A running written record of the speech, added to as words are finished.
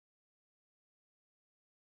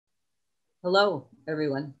Hello,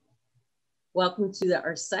 everyone. Welcome to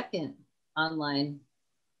our second online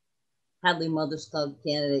Hadley Mothers Club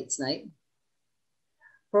Candidates Night.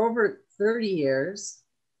 For over 30 years,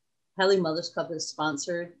 Hadley Mothers Club has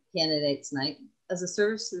sponsored Candidates Night as a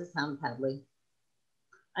service to the town of Hadley.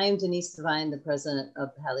 I am Denise Devine, the president of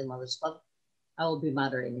the Hadley Mothers Club. I will be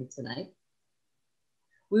moderating tonight.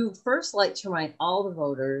 We would first like to remind all the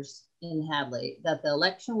voters in Hadley that the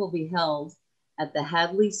election will be held at the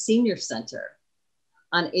Hadley Senior Center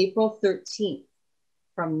on April 13th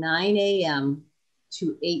from 9 a.m.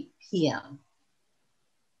 to 8 p.m.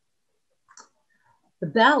 The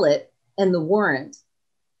ballot and the warrant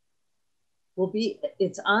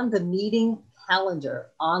it's on the meeting calendar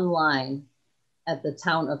online at the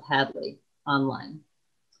Town of Hadley online.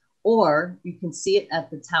 Or you can see it at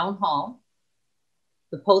the Town Hall,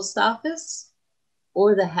 the post office,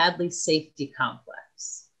 or the Hadley Safety Complex.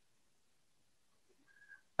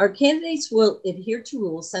 Our candidates will adhere to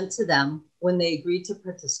rules sent to them when they agree to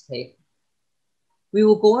participate. We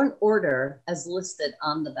will go in order as listed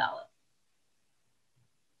on the ballot.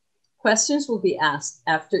 Questions will be asked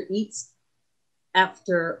after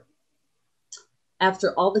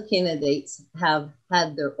all the candidates have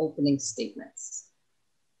had their opening statements.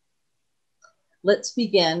 Let's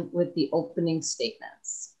begin with the opening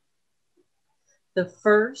statements. The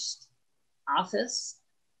first office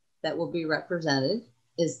that will be represented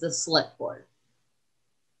is the Select Board.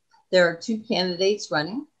 There are two candidates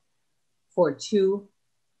running for two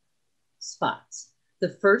spots. The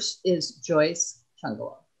first is Joyce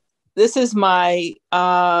Chungalo. This is my,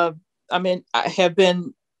 I have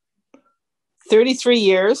been 33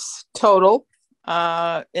 years total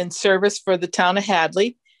in service for the town of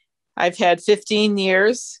Hadley. I've had 15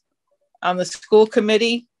 years on the school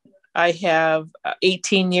committee. I have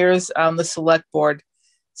 18 years on the select board.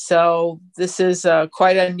 So this is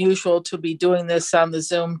quite unusual to be doing this on the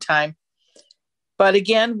Zoom time. But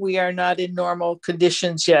again, we are not in normal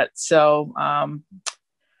conditions yet. So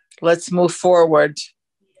let's move forward.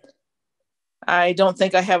 I don't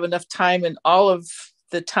think I have enough time in all of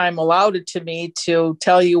the time allotted to me to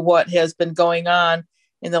tell you what has been going on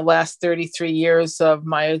in the last 33 years of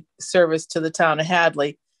my service to the town of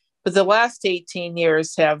Hadley. But the last 18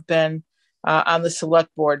 years have been on the select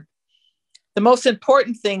board. The most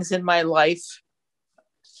important things in my life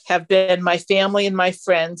have been my family and my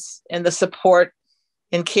friends and the support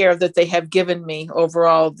and care that they have given me over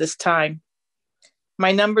all of this time.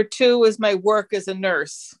 My number two is my work as a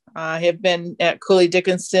nurse. I have been at Cooley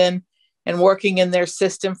Dickinson and working in their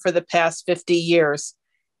system for the past 50 years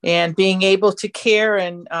and being able to care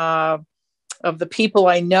of the people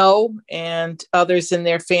I know and others in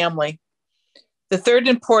their family. The third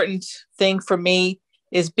important thing for me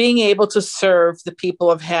is being able to serve the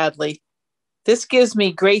people of Hadley. This gives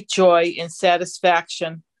me great joy and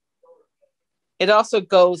satisfaction. It also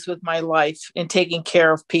goes with my life in taking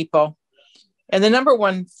care of people. And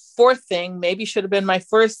the fourth thing, maybe should have been my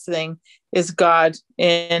first thing, is God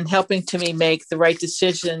in helping to me make the right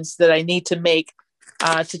decisions that I need to make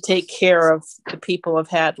to take care of the people of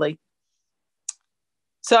Hadley.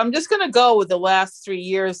 So I'm just going to go with the last 3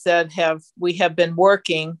 years that we have been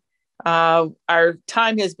working. Our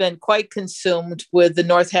time has been quite consumed with the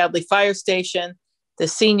North Hadley Fire Station, the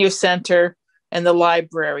Senior Center, and the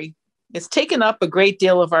library. It's taken up a great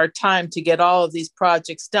deal of our time to get all of these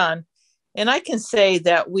projects done. And I can say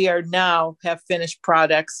that we are now have finished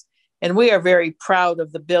products, and we are very proud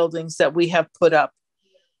of the buildings that we have put up.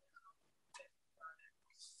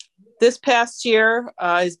 This past year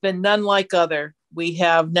has been none like other. We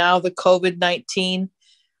have now the COVID-19.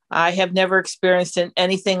 I have never experienced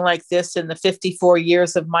anything like this in the 54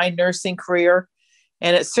 years of my nursing career.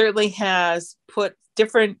 And it certainly has put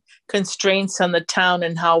different constraints on the town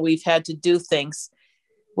and how we've had to do things.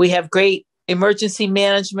 We have great emergency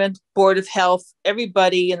management, Board of Health.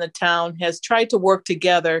 Everybody in the town has tried to work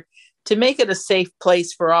together to make it a safe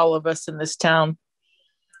place for all of us in this town.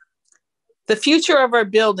 The future of our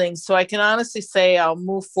buildings, so I can honestly say I'll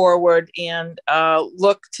move forward and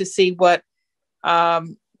look to see what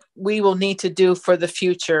we will need to do for the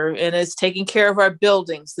future, and it's taking care of our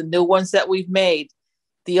buildings, the new ones that we've made,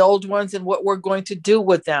 the old ones, and what we're going to do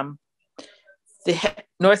with them. The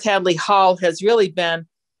North Hadley Hall has really been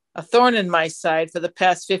a thorn in my side for the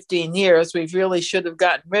past 15 years. We really should have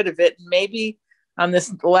gotten rid of it. Maybe on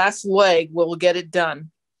this last leg, we'll get it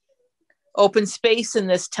done. Open space in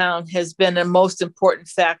this town has been a most important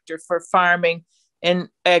factor for farming and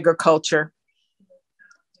agriculture.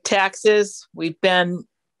 Taxes, we've been,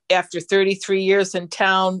 after 33 years in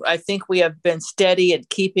town, I think we have been steady at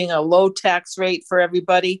keeping a low tax rate for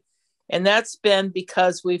everybody. And that's been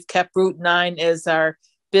because we've kept Route 9 as our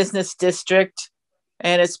business district.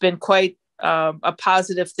 And it's been quite a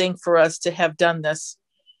positive thing for us to have done this.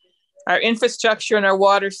 Our infrastructure and our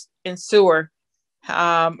water and sewer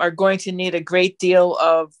are going to need a great deal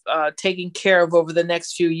of taking care of over the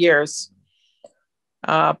next few years.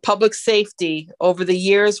 Public safety, over the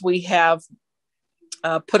years, we have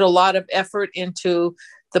put a lot of effort into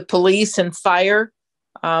the police and fire.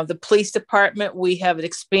 The police department, we have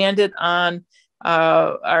expanded on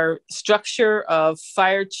our structure of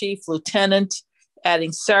fire chief, lieutenant,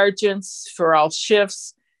 adding sergeants for all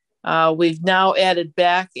shifts. We've now added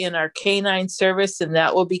back in our canine service, and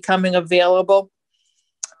that will be coming available.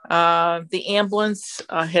 The ambulance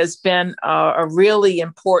has been a really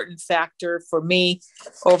important factor for me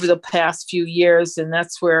over the past few years, and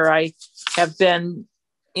that's where I have been,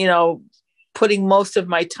 putting most of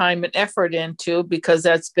my time and effort into, because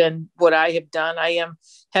that's been what I have done. I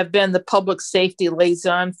have been the public safety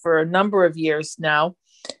liaison for a number of years now.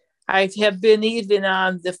 I have been even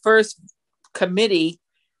on the first committee,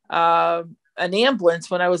 an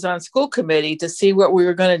ambulance, when I was on school committee, to see what we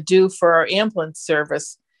were going to do for our ambulance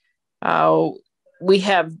service. We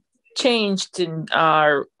have changed in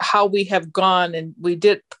how we have gone, and we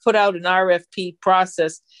did put out an RFP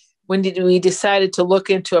process when we decided to look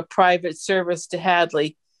into a private service to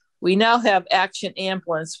Hadley. We now have Action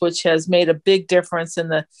Ambulance, which has made a big difference in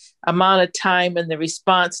the amount of time and the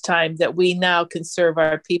response time that we now can serve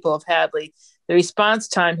our people of Hadley. The response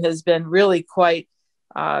time has been really quite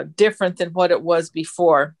different than what it was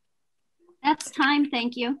before. That's time.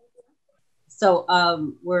 Thank you. So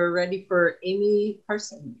we're ready for Amy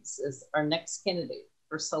Parsons as our next candidate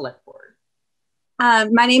for Select Board.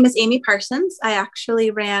 My name is Amy Parsons. I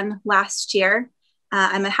actually ran last year.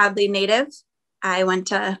 I'm a Hadley native. I went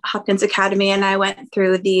to Hopkins Academy and I went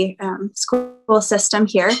through the school system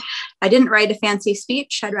here. I didn't write a fancy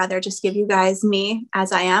speech. I'd rather just give you guys me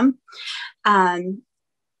as I am.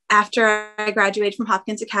 After I graduated from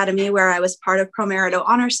Hopkins Academy, where I was part of Pro Merito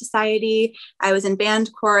Honor Society, I was in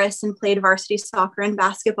band, chorus, and played varsity soccer and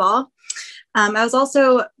basketball. I was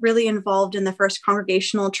also really involved in the First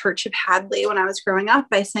Congregational Church of Hadley when I was growing up.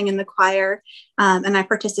 I sang in the choir and I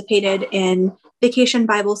participated in Vacation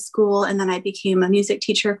Bible School, and then I became a music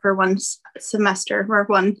teacher for one semester or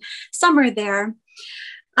one summer there.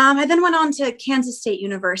 I then went on to Kansas State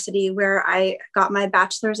University, where I got my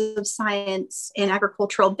Bachelor's of Science in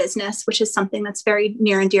Agricultural Business, which is something that's very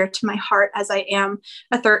near and dear to my heart, as I am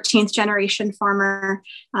a 13th generation farmer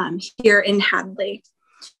here in Hadley.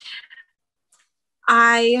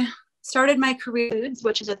 I started my career,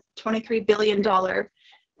 which is a $23 billion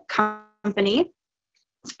company.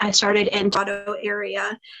 I started in the Colorado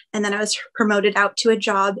area, and then I was promoted out to a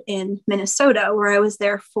job in Minnesota, where I was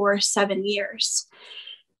there for 7 years.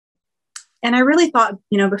 And I really thought,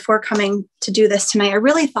 before coming to do this tonight, I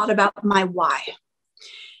really thought about my why.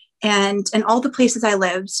 And in all the places I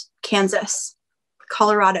lived, Kansas,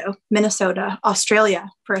 Colorado, Minnesota, Australia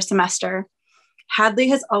for a semester, Hadley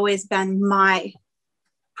has always been my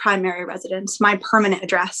primary residence, my permanent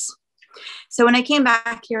address. So when I came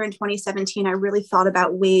back here in 2017, I really thought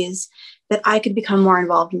about ways that I could become more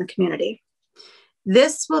involved in the community.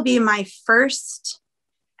 This will be my first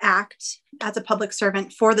act as a public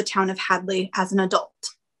servant for the town of Hadley as an adult.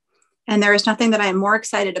 And there is nothing that I am more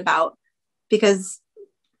excited about, because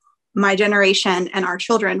my generation and our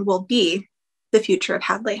children will be the future of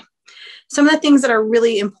Hadley. Some of the things that are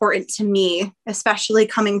really important to me, especially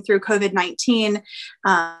coming through COVID-19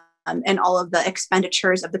 and all of the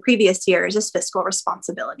expenditures of the previous years, is fiscal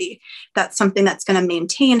responsibility. That's something that's going to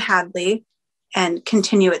maintain Hadley and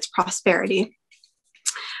continue its prosperity.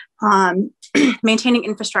 Maintaining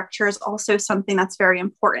infrastructure is also something that's very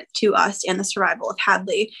important to us and the survival of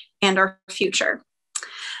Hadley and our future.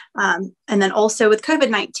 And then also with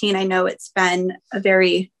COVID-19, I know it's been a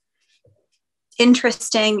very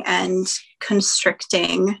interesting and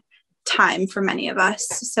constricting time for many of us.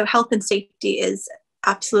 So health and safety is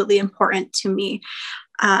absolutely important to me.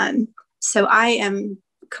 So I am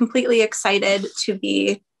completely excited to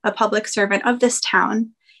be a public servant of this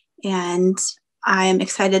town, and I'm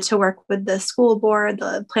excited to work with the school board,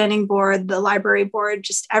 the planning board, the library board,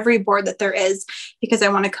 just every board that there is, because I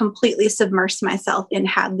want to completely submerge myself in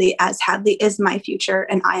Hadley, as Hadley is my future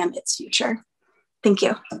and I am its future. Thank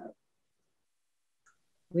you.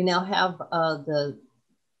 We now have the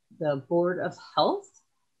Board of Health,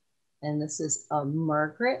 and this is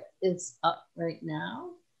Margaret is up right now.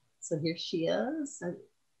 So here she is.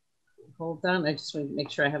 Hold on, I just want to make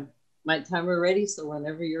sure I have my timer ready. So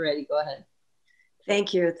whenever you're ready, go ahead.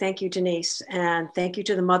 Thank you. Thank you, Denise. And thank you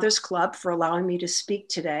to the Mothers Club for allowing me to speak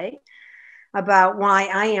today about why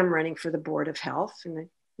I am running for the Board of Health. And I'd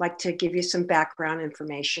like to give you some background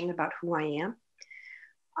information about who I am.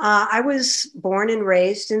 I was born and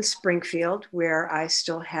raised in Springfield, where I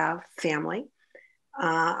still have family.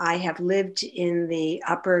 I have lived in the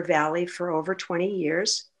Upper Valley for over 20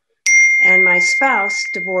 years. And my spouse,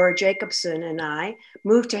 Devorah Jacobson, and I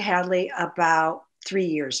moved to Hadley about 3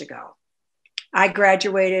 years ago. I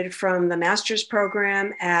graduated from the master's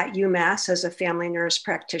program at UMass as a family nurse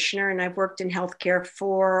practitioner, and I've worked in healthcare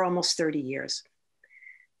for almost 30 years.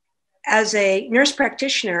 As a nurse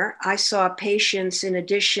practitioner, I saw patients in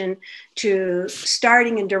addition to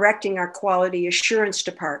starting and directing our quality assurance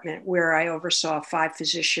department, where I oversaw 5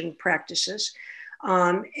 physician practices.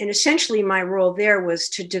 And essentially my role there was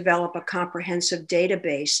to develop a comprehensive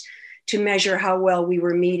database to measure how well we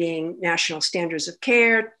were meeting national standards of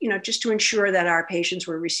care, just to ensure that our patients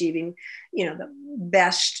were receiving, the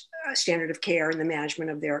best standard of care in the management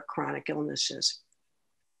of their chronic illnesses.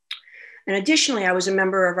 And additionally, I was a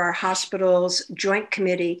member of our hospital's joint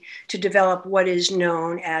committee to develop what is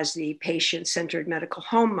known as the patient-centered medical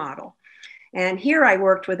home model. And here I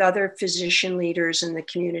worked with other physician leaders in the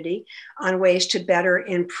community on ways to better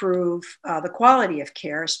improve the quality of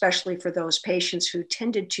care, especially for those patients who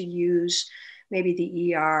tended to use maybe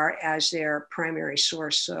the ER as their primary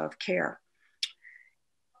source of care.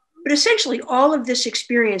 But essentially, all of this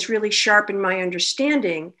experience really sharpened my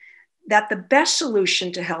understanding that the best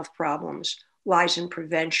solution to health problems lies in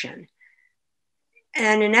prevention.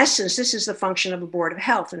 And in essence, this is the function of a board of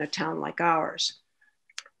health in a town like ours.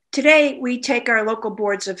 Today, we take our local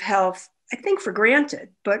boards of health, I think, for granted,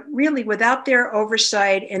 but really without their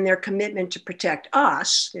oversight and their commitment to protect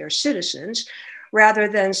us, their citizens, rather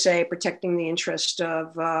than, say, protecting the interest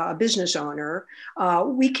of a business owner,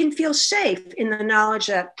 we can feel safe in the knowledge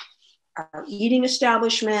that our eating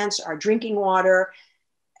establishments, our drinking water,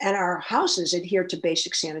 and our houses adhere to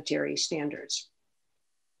basic sanitary standards.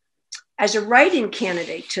 As a write-in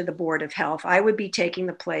candidate to the Board of Health, I would be taking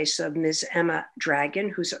the place of Ms. Emma Dragon,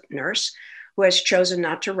 who's a nurse, who has chosen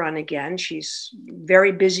not to run again. She's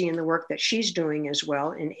very busy in the work that she's doing as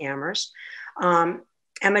well in Amherst.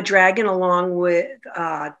 Emma Dragon, along with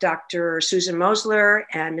Dr. Susan Mosler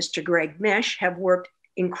and Mr. Greg Misch, have worked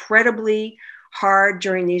incredibly hard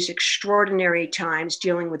during these extraordinary times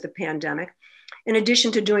dealing with the pandemic, in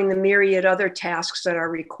addition to doing the myriad other tasks that are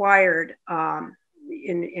required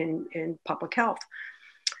in public health.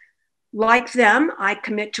 Like them, I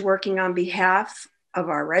commit to working on behalf of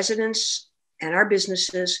our residents and our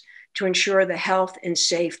businesses to ensure the health and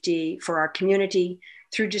safety for our community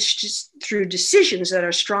through decisions that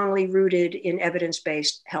are strongly rooted in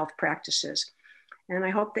evidence-based health practices. And I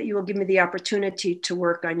hope that you will give me the opportunity to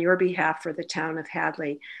work on your behalf for the town of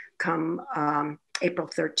Hadley come April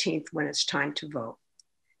 13th when it's time to vote.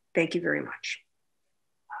 Thank you very much.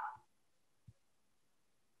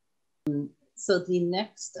 So the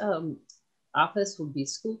next office will be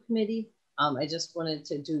school committee. I just wanted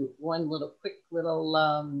to do one quick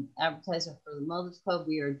little advertisement for the Mothers Club.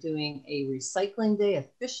 We are doing a recycling day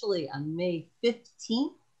officially on May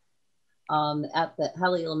 15th at the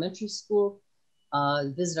Hadley Elementary School.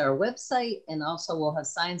 Visit our website, and also we'll have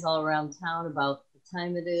signs all around town about the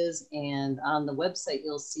time it is. And on the website,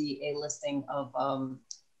 you'll see a listing of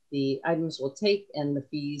the items we'll take and the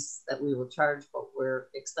fees that we will charge, but we're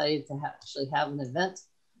excited to actually have an event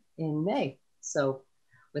in May. So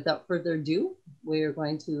without further ado, we're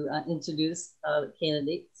going to introduce the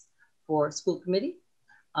candidates for school committee.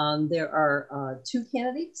 There are 2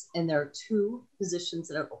 candidates and there are 2 positions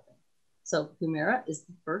that are open. So Humira is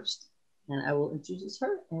the first, and I will introduce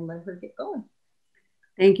her and let her get going.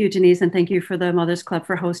 Thank you, Denise, and thank you for the Mothers Club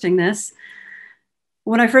for hosting this.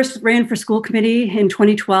 When I first ran for school committee in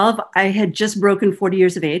 2012, I had just broken 40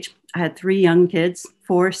 years of age. I had 3 young kids,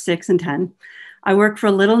 4, 6, and 10. I worked for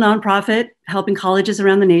a little nonprofit helping colleges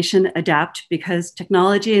around the nation adapt because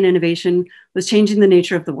technology and innovation was changing the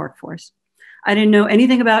nature of the workforce. I didn't know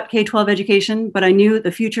anything about K-12 education, but I knew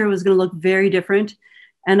the future was going to look very different,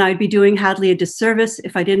 and I'd be doing Hadley a disservice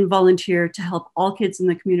if I didn't volunteer to help all kids in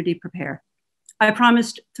the community prepare. I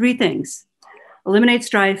promised 3 things: eliminate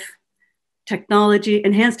strife,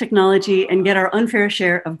 enhance technology, and get our unfair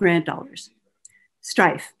share of grant dollars.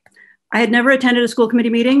 Strife. I had never attended a school committee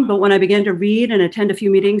meeting, but when I began to read and attend a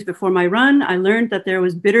few meetings before my run, I learned that there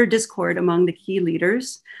was bitter discord among the key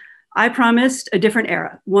leaders. I promised a different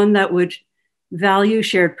era, one that would value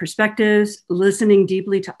shared perspectives, listening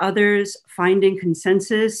deeply to others, finding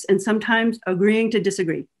consensus, and sometimes agreeing to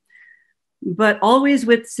disagree. but always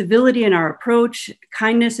with civility in our approach,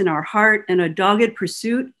 kindness in our heart, and a dogged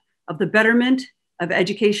pursuit of the betterment of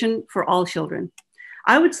education for all children.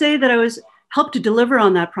 I would say that I was helped to deliver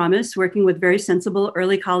on that promise, working with very sensible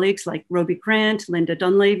early colleagues like Roby Grant, Linda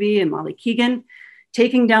Dunleavy, and Molly Keegan.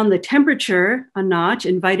 Taking down the temperature a notch,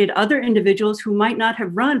 invited other individuals who might not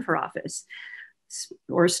have run for office,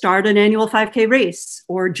 or start an annual 5K race,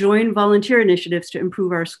 or join volunteer initiatives to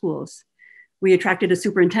improve our schools. We attracted a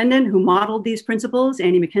superintendent who modeled these principles,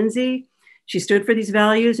 Annie McKenzie. She stood for these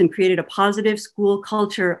values and created a positive school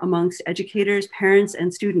culture amongst educators, parents,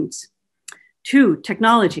 and students. 2,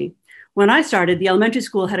 technology. When I started, the elementary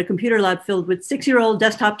school had a computer lab filled with 6-year-old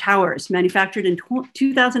desktop towers manufactured in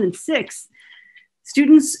 2006.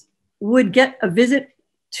 Students would get a visit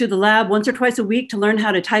to the lab once or twice a week to learn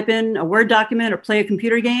how to type in a Word document or play a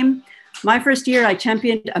computer game. My first year, I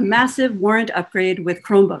championed a massive warrant upgrade with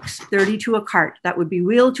Chromebooks, 30 to a cart, that would be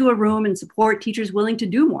wheeled to a room and support teachers willing to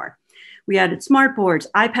do more. We added smart boards,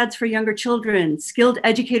 iPads for younger children, skilled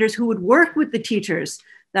educators who would work with the teachers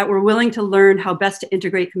that were willing to learn how best to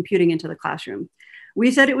integrate computing into the classroom.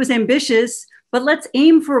 We said it was ambitious, but let's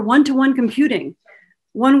aim for one-to-one computing,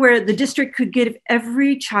 one where the district could give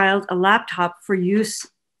every child a laptop for use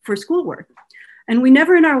for schoolwork. And we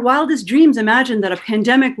never in our wildest dreams imagined that a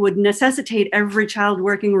pandemic would necessitate every child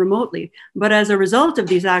working remotely. But as a result of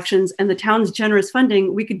these actions and the town's generous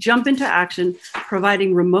funding, we could jump into action,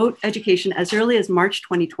 providing remote education as early as March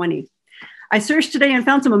 2020. I searched today and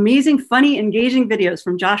found some amazing, funny, engaging videos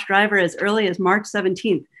from Josh Driver as early as March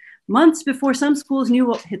 17th, months before some schools knew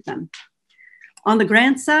what hit them. On the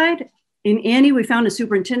grant side, in Annie, we found a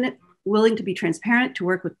superintendent willing to be transparent, to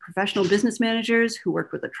work with professional business managers who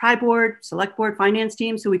worked with a tri-board, select board, finance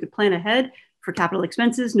team, so we could plan ahead for capital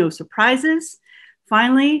expenses, no surprises.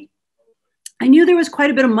 Finally, I knew there was quite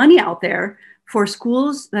a bit of money out there for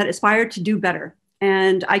schools that aspired to do better.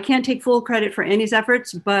 And I can't take full credit for Annie's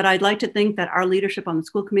efforts, but I'd like to think that our leadership on the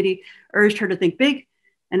school committee urged her to think big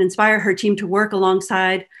and inspire her team to work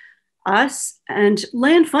alongside us and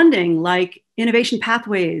land funding like Innovation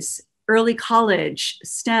Pathways, Early College,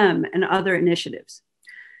 STEM, and other initiatives.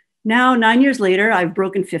 Now, 9 years later, I've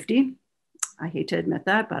broken 50. I hate to admit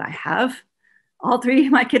that, but I have. All 3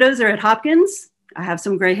 of my kiddos are at Hopkins. I have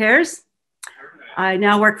some gray hairs. I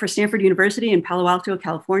now work for Stanford University in Palo Alto,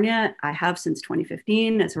 California. I have since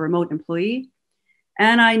 2015 as a remote employee.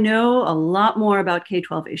 And I know a lot more about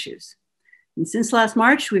K-12 issues. And since last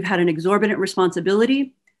March, we've had an exorbitant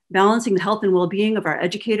responsibility balancing the health and well-being of our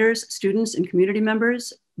educators, students, and community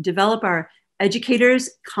members, develop our educators'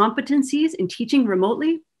 competencies in teaching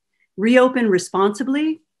remotely, reopen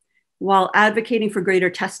responsibly, while advocating for greater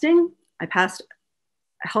testing. I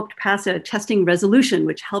helped pass a testing resolution,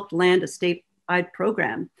 which helped land a statewide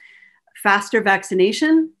program. Faster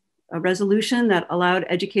vaccination, a resolution that allowed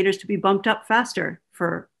educators to be bumped up faster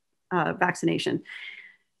for vaccination.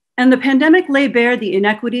 And the pandemic lay bare the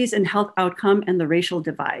inequities in health outcome and the racial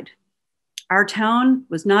divide. Our town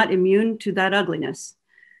was not immune to that ugliness.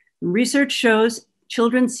 Research shows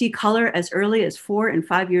children see color as early as 4 and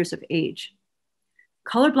 5 years of age.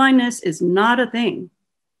 Colorblindness is not a thing.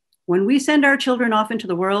 When we send our children off into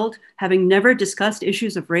the world, having never discussed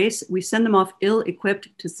issues of race, we send them off ill-equipped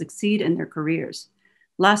to succeed in their careers.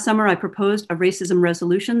 Last summer, I proposed a racism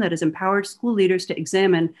resolution that has empowered school leaders to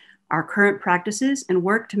examine our current practices and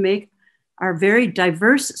work to make our very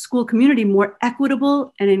diverse school community more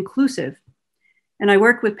equitable and inclusive. And I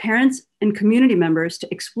work with parents and community members to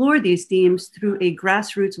explore these themes through a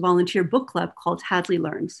grassroots volunteer book club called Hadley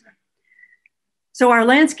Learns. So our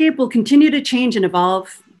landscape will continue to change and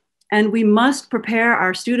evolve, and we must prepare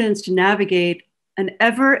our students to navigate an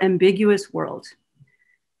ever ambiguous world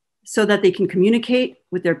so that they can communicate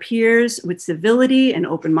with their peers with civility and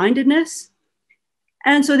open-mindedness,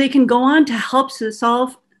 and so they can go on to help to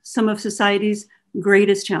solve some of society's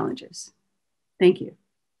greatest challenges. Thank you.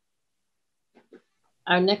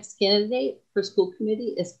 Our next candidate for school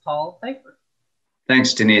committee is Paul Pfeiffer.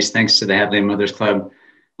 Thanks, Denise. Thanks to the Hadley Mothers Club.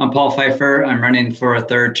 I'm Paul Pfeiffer. I'm running for a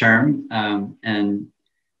 3rd term,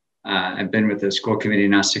 I've been with the school committee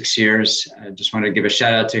now 6 years. I just want to give a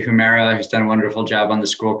shout out to Humera, who's done a wonderful job on the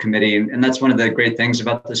school committee. And that's one of the great things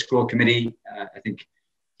about the school committee. I think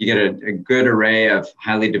you get a good array of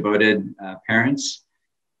highly devoted parents.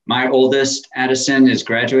 My oldest, Addison, is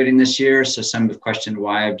graduating this year, so some have questioned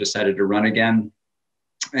why I've decided to run again.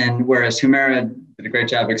 And whereas Humera did a great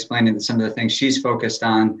job explaining some of the things she's focused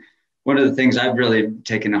on, one of the things I've really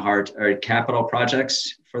taken to heart are capital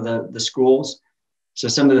projects for the schools. So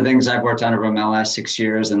some of the things I've worked on over my last 6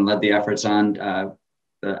 years and led the efforts on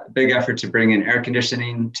the big effort to bring in air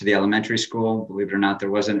conditioning to the elementary school. Believe it or not,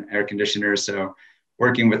 there wasn't air conditioner. So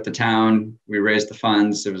working with the town, we raised the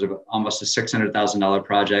funds. It was almost a $600,000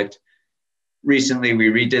 project. Recently, we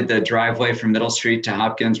redid the driveway from Middle Street to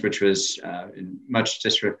Hopkins, which was in much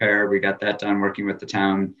disrepair. We got that done working with the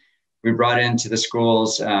town. We brought into the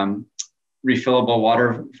schools refillable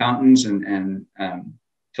water fountains and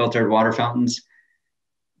filtered water fountains.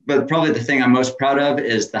 But probably the thing I'm most proud of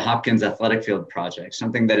is the Hopkins Athletic Field project,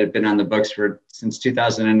 something that had been on the books since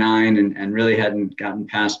 2009 and really hadn't gotten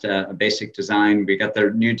past a basic design. We got the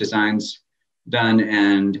new designs done,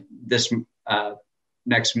 and this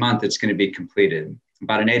next month it's going to be completed.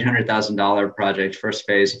 About an $800,000 project, first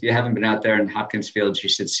phase. If you haven't been out there in Hopkins Fields, you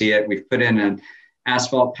should see it. We've put in an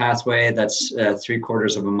asphalt pathway that's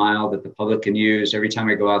 3/4 of a mile that the public can use. Every time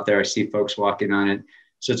I go out there, I see folks walking on it.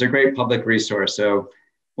 So it's a great public resource. So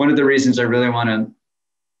one of the reasons I really want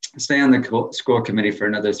to stay on the school committee for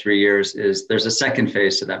another 3 years is there's a second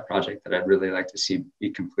phase to that project that I'd really like to see be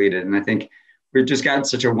completed. And I think we've just got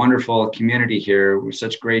such a wonderful community here with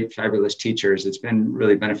such great, fabulous teachers. It's been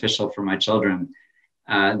really beneficial for my children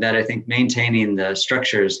that I think maintaining the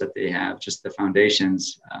structures that they have, just the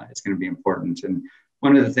foundations, it's going to be important. And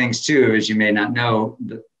one of the things too, as you may not know,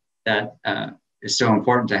 that is so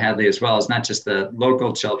important to Hadley as well, is not just the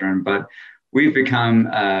local children, but we've become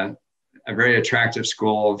a very attractive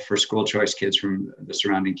school for school choice kids from the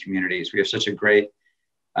surrounding communities. We have such a great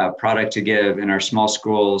product to give in our small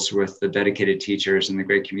schools with the dedicated teachers and the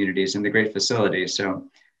great communities and the great facilities. So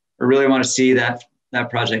I really want to see that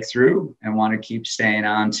project through and want to keep staying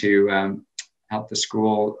on to help the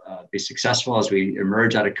school be successful as we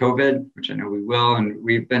emerge out of COVID, which I know we will. And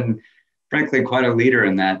we've been, frankly, quite a leader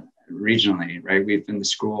in that regionally, right? We've been the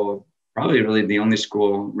school, probably really the only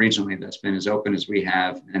school regionally that's been as open as we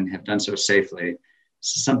have and have done so safely.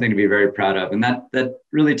 It's something to be very proud of. And that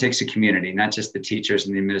really takes a community, not just the teachers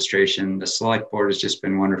and the administration. The select board has just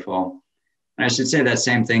been wonderful. And I should say that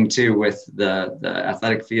same thing too with the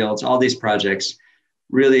athletic fields. All these projects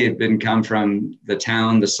really have come from the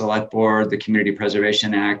town, the select board, the Community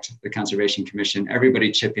Preservation Act, the Conservation Commission,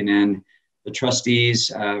 everybody chipping in, the trustees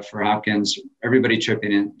for Hopkins, everybody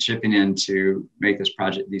chipping in to make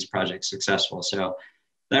these projects successful. So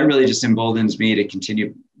that really just emboldens me to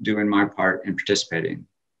continue doing my part and participating.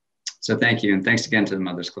 So thank you. And thanks again to the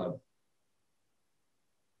Mothers Club.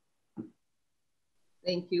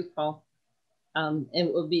 Thank you, Paul. And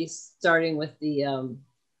we'll be starting with the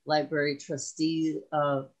library trustee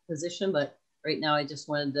position, but right now I just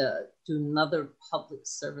wanted to do another public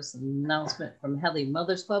service announcement from Hadley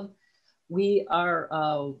Mothers Club. We are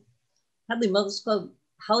Hadley Mothers Club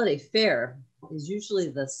Holiday Fair is usually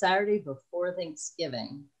the Saturday before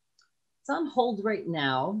Thanksgiving. It's on hold right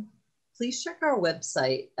now. Please check our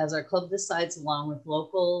website as our club decides, along with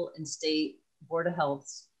local and state Board of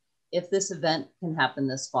Health, if this event can happen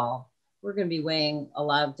this fall. We're going to be weighing a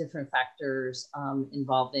lot of different factors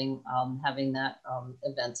involving having that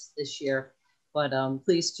event this year. But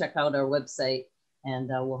please check out our website and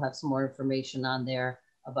we'll have some more information on there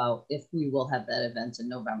about if we will have that event in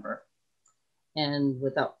November. And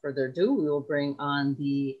without further ado, we will bring on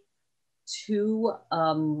the two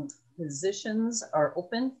positions are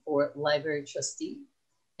open for library trustee,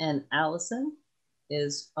 and Allison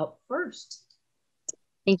is up first.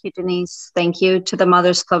 Thank you, Denise. Thank you to the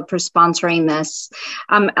Mothers Club for sponsoring this.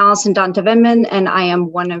 I'm Allison Donta-Vinman, and I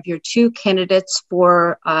am one of your two candidates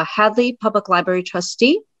for Hadley Public Library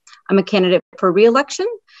Trustee. I'm a candidate for re-election.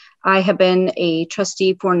 I have been a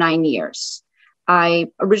trustee for 9 years. I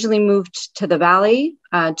originally moved to the Valley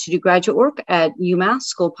to do graduate work at UMass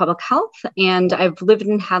School of Public Health, and I've lived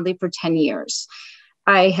in Hadley for 10 years.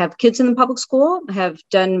 I have kids in the public school, have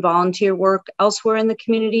done volunteer work elsewhere in the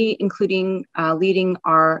community, including leading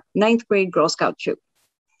our 9th grade Girl Scout troop.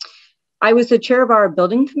 I was the chair of our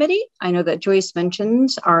building committee. I know that Joyce mentioned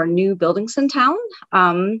our new buildings in town.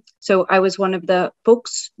 So I was one of the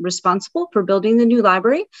folks responsible for building the new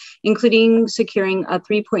library, including securing a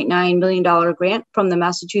 $3.9 million grant from the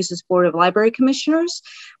Massachusetts Board of Library Commissioners,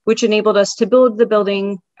 which enabled us to build the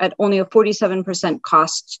building at only a 47%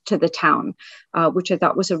 cost to the town, which I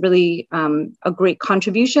thought was a really a great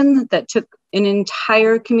contribution that took an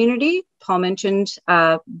entire community. Paul mentioned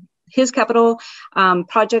his capital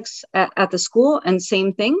projects at the school, and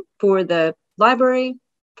same thing for the library,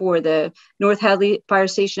 for the North Hadley Fire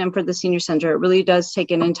Station, and for the senior center. It really does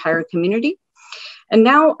take an entire community. And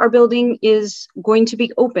now our building is going to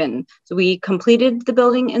be open. So we completed the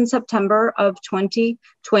building in September of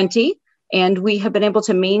 2020, and we have been able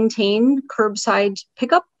to maintain curbside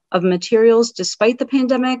pickup of materials despite the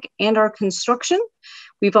pandemic and our construction.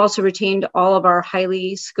 We've also retained all of our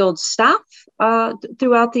highly skilled staff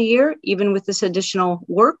throughout the year, even with this additional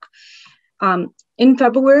work. In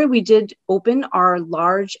February, we did open our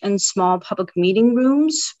large and small public meeting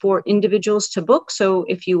rooms for individuals to book. So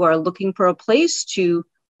if you are looking for a place to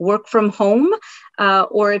work from home,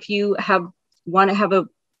 or if you want to have a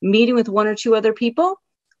meeting with one or two other people,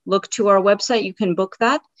 look to our website, you can book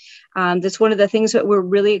that. That's one of the things that we're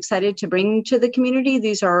really excited to bring to the community.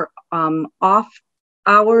 These are off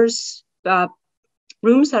hours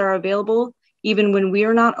rooms that are available even when we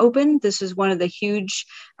are not open. This is one of the huge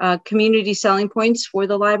community selling points for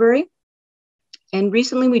the library. And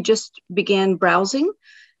recently we just began browsing.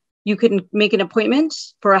 You can make an appointment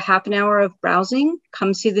for a half an hour of browsing.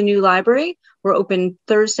 Come see the new library. We're open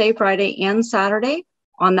Thursday, Friday, and Saturday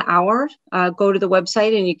on the hour. Go to the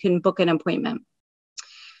website and you can book an appointment.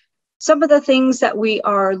 Some of the things that we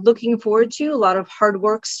are looking forward to, a lot of hard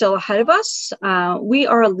work still ahead of us. We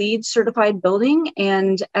are a LEED certified building,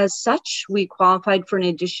 and as such, we qualified for an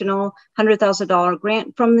additional $100,000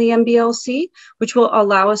 grant from the MBLC, which will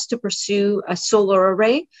allow us to pursue a solar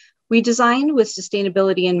array we designed with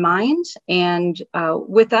sustainability in mind. And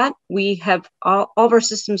with that, we have all of our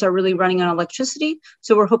systems are really running on electricity.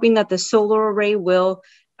 So we're hoping that the solar array will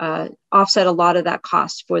offset a lot of that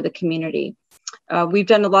cost for the community. We've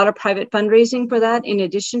done a lot of private fundraising for that. In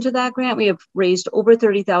addition to that grant, we have raised over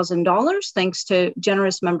 $30,000 thanks to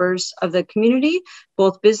generous members of the community,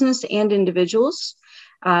 both business and individuals.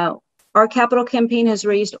 Our capital campaign has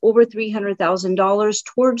raised over $300,000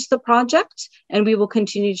 towards the project, and we will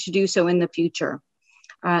continue to do so in the future.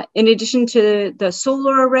 In addition to the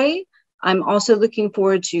solar array, I'm also looking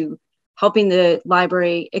forward to helping the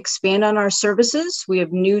library expand on our services. We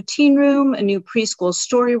have new teen room, a new preschool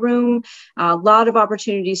story room, a lot of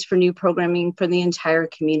opportunities for new programming for the entire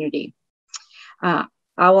community. I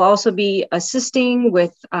will also be assisting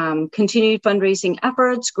with continued fundraising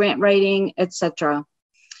efforts, grant writing, etc.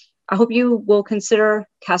 I hope you will consider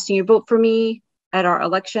casting your vote for me at our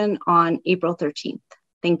election on April 13th.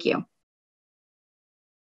 Thank you.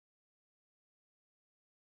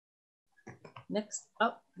 Next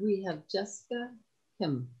up, we have Jessica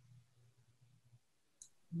Kim.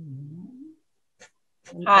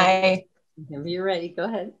 Hi. Whenever you're ready, go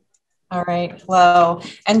ahead. All right, hello.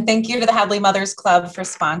 And thank you to the Hadley Mothers Club for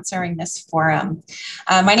sponsoring this forum.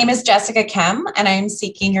 My name is Jessica Kim, and I'm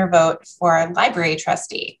seeking your vote for library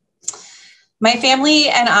trustee. My family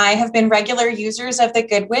and I have been regular users of the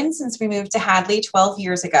Goodwin since we moved to Hadley 12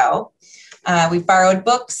 years ago. We've borrowed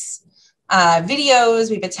books,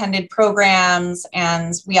 videos, we've attended programs,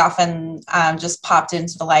 and we often just popped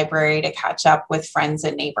into the library to catch up with friends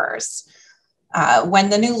and neighbors.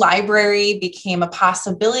 When the new library became a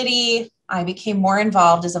possibility, I became more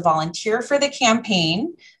involved as a volunteer for the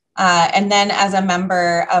campaign, and then as a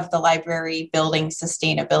member of the library building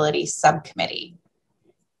sustainability subcommittee.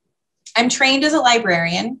 I'm trained as a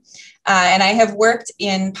librarian, and I have worked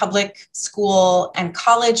in public school and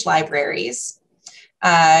college libraries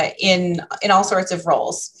in all sorts of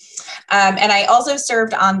roles. And I also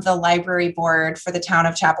served on the library board for the town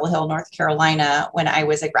of Chapel Hill, North Carolina, when I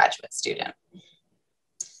was a graduate student.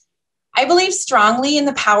 I believe strongly in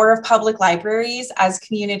the power of public libraries as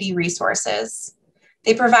community resources.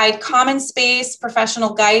 They provide common space,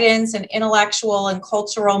 professional guidance, and intellectual and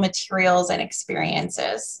cultural materials and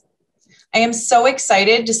experiences. I am so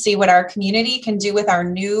excited to see what our community can do with our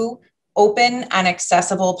new, open, and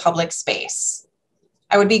accessible public space.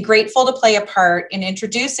 I would be grateful to play a part in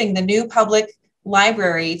introducing the new public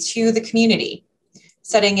library to the community,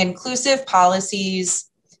 setting inclusive policies,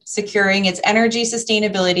 securing its energy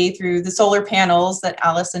sustainability through the solar panels that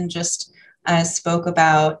Allison just spoke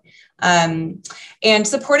about, and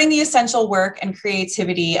supporting the essential work and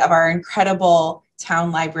creativity of our incredible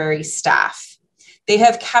town library staff. They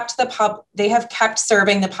have kept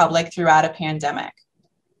serving the public throughout a pandemic.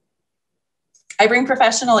 I bring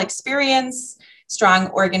professional experience, strong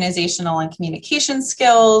organizational and communication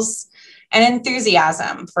skills, and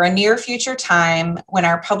enthusiasm for a near future time when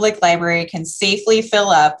our public library can safely fill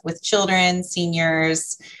up with children,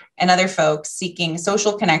 seniors, and other folks seeking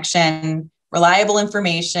social connection, reliable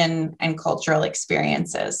information, and cultural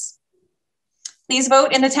experiences. Please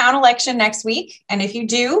vote in the town election next week. And if you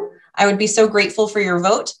do, I would be so grateful for your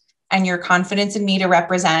vote and your confidence in me to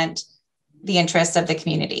represent the interests of the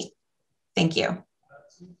community. Thank you.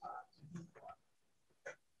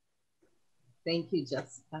 Thank you,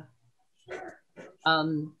 Jessica.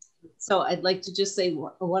 So I'd like to just say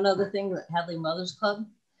one other thing that Hadley Mothers Club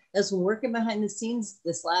has been working behind the scenes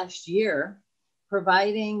this last year,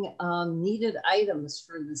 providing needed items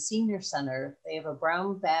for the senior center. They have a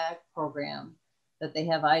brown bag program that they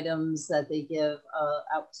have items that they give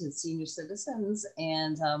out to senior citizens.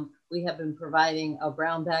 And we have been providing a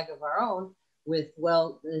brown bag of our own with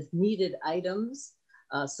needed items,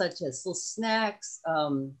 such as little snacks,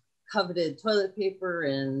 coveted toilet paper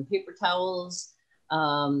and paper towels,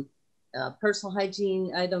 personal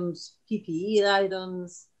hygiene items, PPE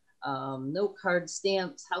items, note card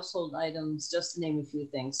stamps, household items, just to name a few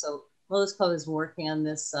things. So Mother's Club is working on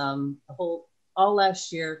this all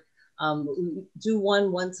last year. We do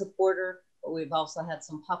one once a quarter, but we've also had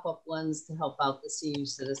some pop-up ones to help out the senior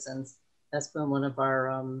citizens. That's been one of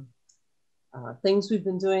our things we've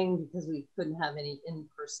been doing because we couldn't have any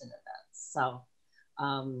in-person events. So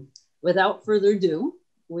without further ado,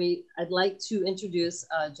 I'd like to introduce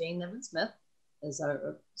Jane Nevin-Smith as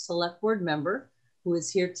our select board member, who is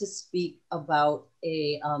here to speak about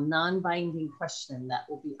a non-binding question that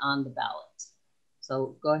will be on the ballot.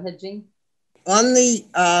 So go ahead, Jane. On the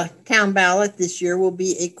town ballot this year will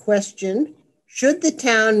be a question: should the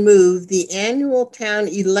town move the annual town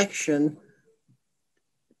election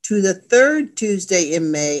to the third Tuesday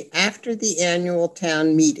in May after the annual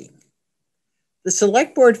town meeting? The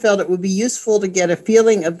select board felt it would be useful to get a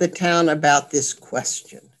feeling of the town about this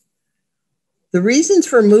question. The reasons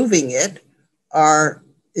for moving it are,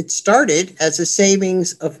 it started as a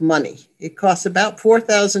savings of money. It costs about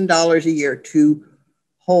 $4,000 a year to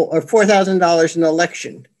hold, or $4,000 an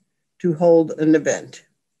election to hold an event.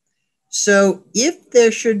 So if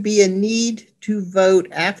there should be a need to vote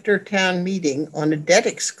after town meeting on a debt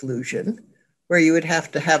exclusion, where you would have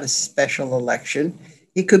to have a special election,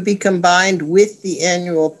 it could be combined with the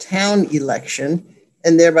annual town election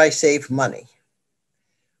and thereby save money.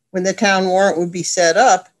 When the town warrant would be set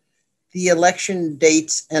up, the election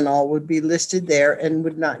dates and all would be listed there and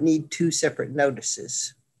would not need two separate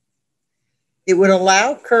notices. It would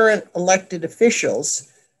allow current elected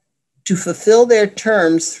officials to fulfill their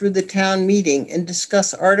terms through the town meeting and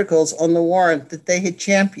discuss articles on the warrant that they had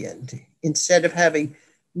championed, instead of having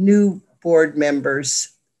new board members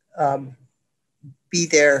be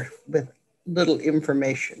there with little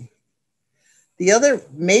information. The other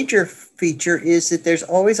major feature is that there's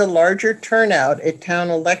always a larger turnout at town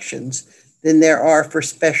elections than there are for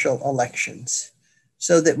special elections,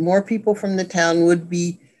 so that more people from the town would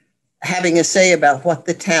be having a say about what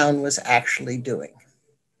the town was actually doing.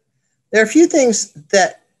 There are a few things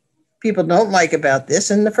that people don't like about this,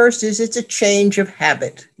 and the first is it's a change of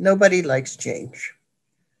habit. Nobody likes change.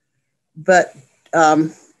 But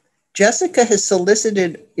Jessica has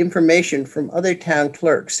solicited information from other town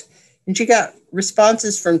clerks, and she got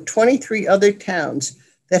responses from 23 other towns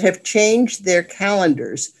that have changed their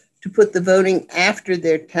calendars to put the voting after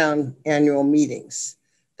their town annual meetings.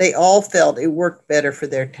 They all felt it worked better for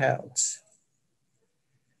their towns.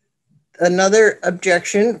 Another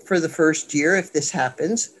objection for the first year, if this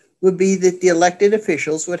happens, would be that the elected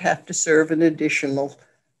officials would have to serve an additional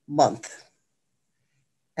month.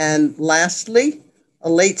 And lastly, a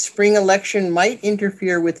late spring election might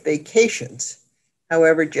interfere with vacations.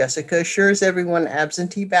 However, Jessica assures everyone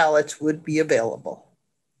absentee ballots would be available.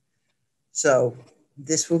 So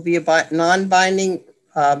this will be a non-binding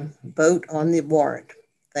vote on the warrant.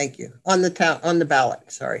 Thank you. On the ballot,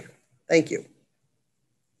 sorry. Thank you.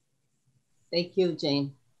 Thank you,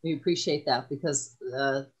 Jane. We appreciate that, because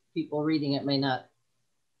people reading it may not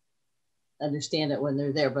understand it when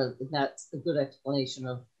they're there, but that's a good explanation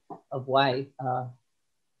of why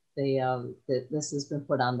that this has been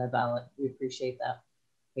put on the ballot. We appreciate that.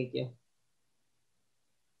 Thank you.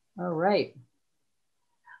 All right.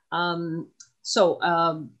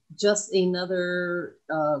 Just another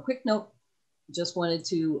quick note. Just wanted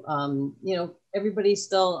to, everybody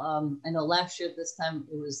still, I know last year at this time,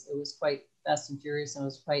 it was quite fast and furious, and it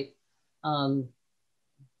was quite an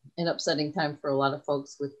upsetting time for a lot of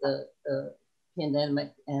folks with the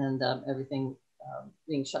pandemic and everything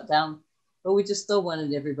being shut down. But we just still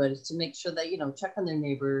wanted everybody to make sure that, check on their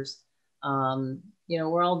neighbors.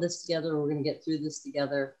 We're all this together. We're going to get through this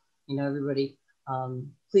together. Everybody,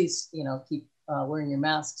 please, keep wearing your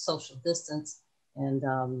mask, social distance, and,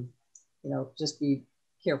 just be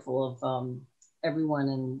careful of everyone.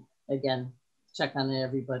 And again, check on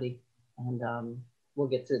everybody, and we'll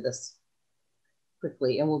get through this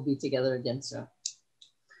quickly, and we'll be together again soon.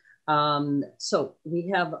 So we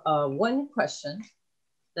have one question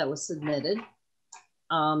that was submitted,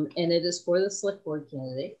 and it is for the select board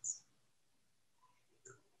candidates.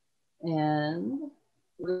 And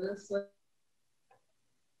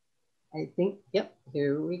I think, yep,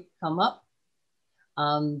 here we come up.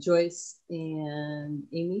 Joyce and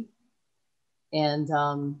Amy. And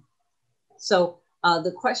so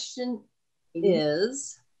the question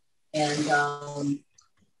is, And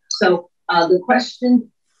so the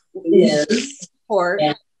question is for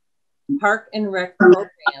Park and Rec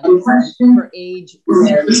programs for age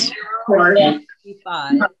 0 to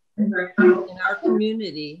 55 in our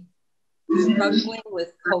community struggling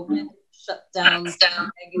with COVID shutdowns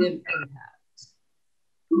and negative impact.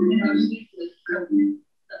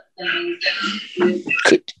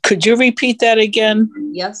 Could you repeat that again?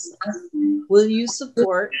 Yes. Will you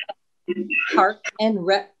support Park and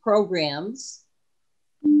Rec programs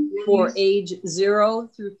for age 0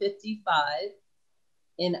 through 55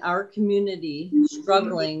 in our community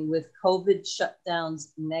struggling with COVID shutdowns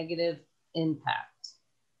negative impact?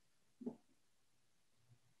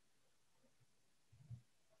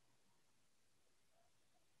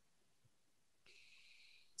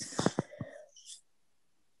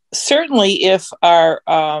 Certainly, if our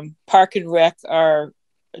Park and Rec are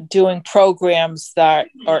doing programs that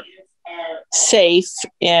are safe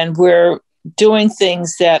and we're doing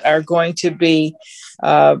things that are going to be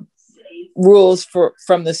rules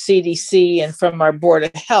from the CDC and from our Board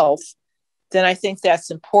of Health, then I think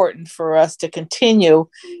that's important for us to continue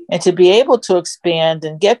and to be able to expand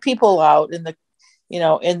and get people out in the,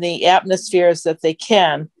 in the atmospheres that they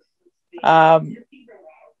can.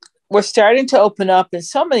 We're starting to open up in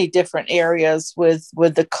so many different areas with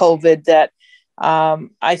the COVID that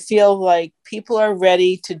I feel like people are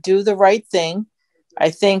ready to do the right thing.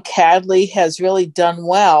 I think Hadley has really done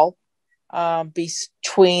well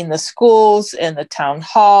between the schools and the town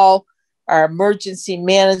hall, our emergency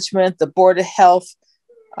management, the Board of Health,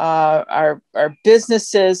 our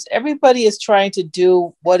businesses. Everybody is trying to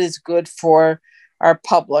do what is good for our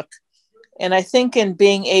public. And I think in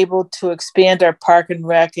being able to expand our Park and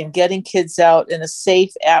Rec and getting kids out in a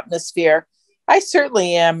safe atmosphere, I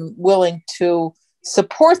certainly am willing to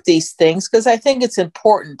support these things because I think it's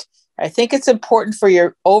important. I think it's important for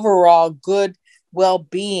your overall good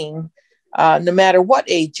well-being, no matter what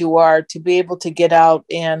age you are, to be able to get out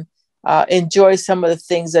and enjoy some of the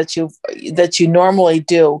things that you normally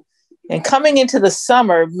do. And coming into the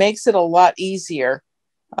summer makes it a lot easier.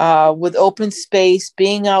 With open space,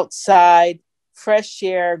 being outside, fresh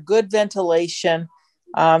air, good ventilation.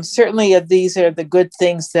 Certainly these are the good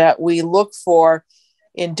things that we look for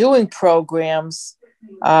in doing programs.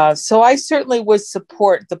 So I certainly would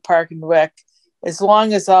support the Park and Rec as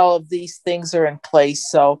long as all of these things are in place.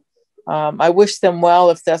 So I wish them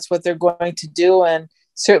well if that's what they're going to do, and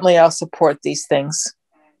certainly I'll support these things.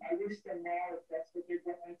 I wish them well if that's what they're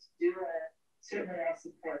going to do, and certainly I'll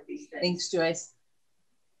support these things. Thanks, Joyce.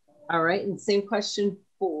 All right, and same question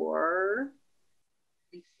for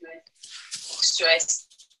Joyce.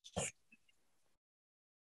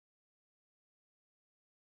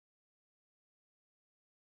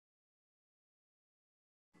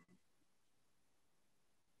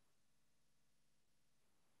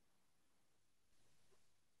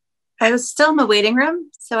 I was still in the waiting room,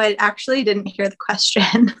 so I actually didn't hear the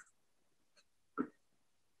question.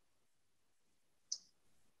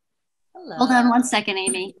 Hello. Hold on one second,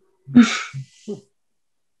 Amy.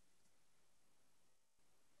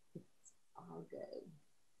 All good.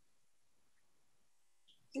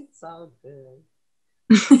 It's all good.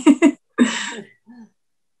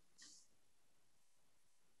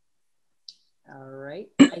 All right.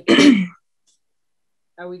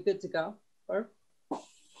 Are we good to go? Or?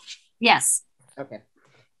 Yes. Okay.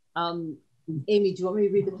 Amy, do you want me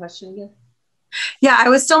to read the question again? Yeah, I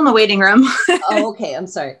was still in the waiting room. Oh, okay. I'm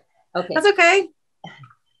sorry. Okay. That's okay.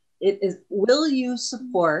 It is, will you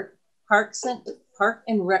support Park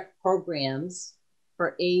and Rec programs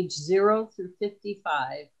for age 0 through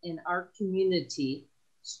 55 in our community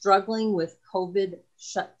struggling with COVID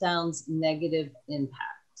shutdowns negative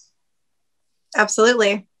impact?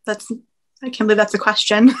 Absolutely. I can't believe that's a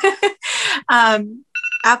question.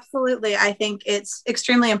 Absolutely. I think it's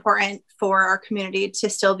extremely important for our community to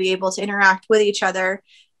still be able to interact with each other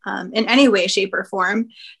in any way, shape, or form.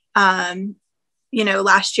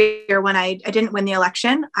 Last year when I didn't win the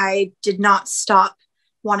election, I did not stop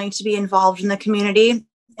wanting to be involved in the community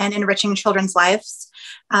and enriching children's lives.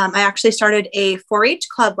 I actually started a 4-H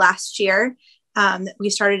club last year.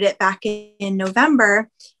 We started it back in November,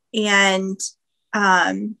 and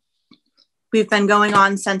we've been going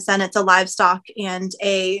on since then. It's a livestock and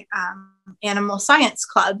a animal science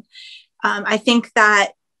club. I think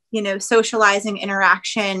that, socializing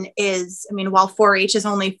interaction is, while 4-H is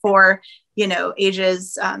only for,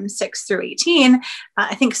 ages 6 through 18,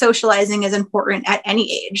 I think socializing is important at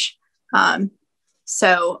any age.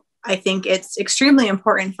 So I think it's extremely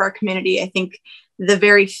important for our community. I think the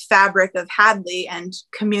very fabric of Hadley and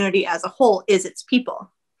community as a whole is its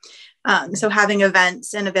people. So having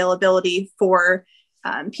events and availability for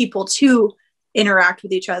people to interact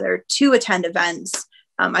with each other, to attend events,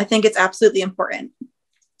 I think it's absolutely important.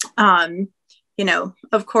 You know,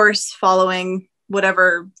 of course, following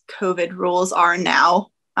whatever COVID rules are now,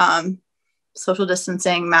 social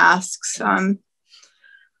distancing, masks,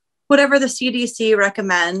 whatever the CDC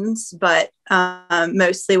recommends, but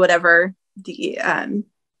mostly whatever the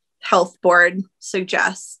health board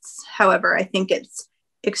suggests. However, I think it's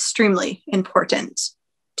extremely important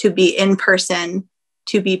to be in person,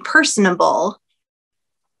 to be personable,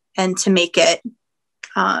 and to make it,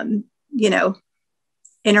 you know,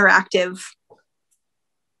 interactive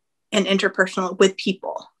and interpersonal with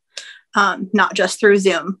people, not just through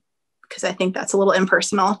Zoom, because I think that's a little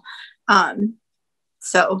impersonal.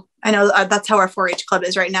 So I know that's how our 4-H club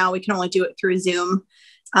is right now. We can only do it through Zoom.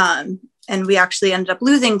 And we actually ended up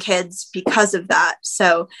losing kids because of that.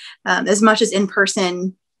 So as much as in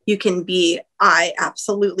person you can be, I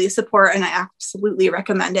absolutely support and I absolutely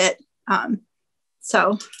recommend it.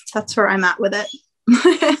 So that's where I'm at with it.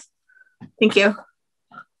 Thank you.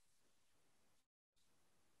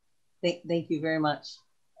 Thank you very much.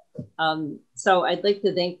 So I'd like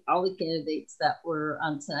to thank all the candidates that were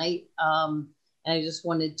on tonight. And I just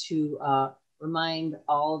wanted to remind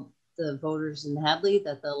all the voters in Hadley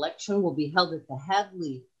that the election will be held at the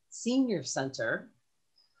Hadley Senior Center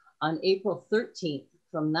on April 13th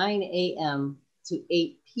from 9 a.m. to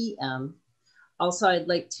 8 p.m. Also, I'd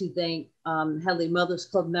like to thank Hadley Mothers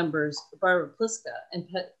Club members Barbara Pliska and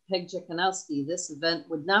Peg Jekanowski. This event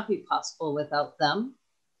would not be possible without them.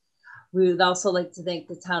 We would also like to thank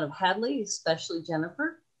the town of Hadley, especially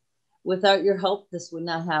Jennifer. Without your help, this would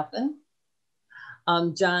not happen.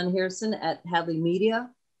 John Harrison at Hadley Media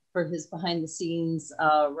for his behind the scenes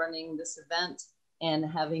running this event and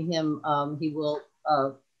having him, he will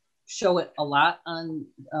show it a lot on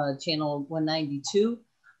channel 192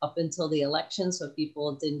 up until the election. So if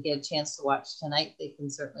people didn't get a chance to watch tonight, they can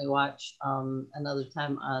certainly watch another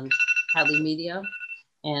time on Hadley Media.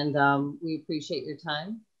 And we appreciate your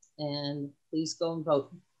time and please go and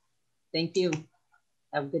vote. Thank you.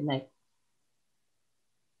 Have a good night.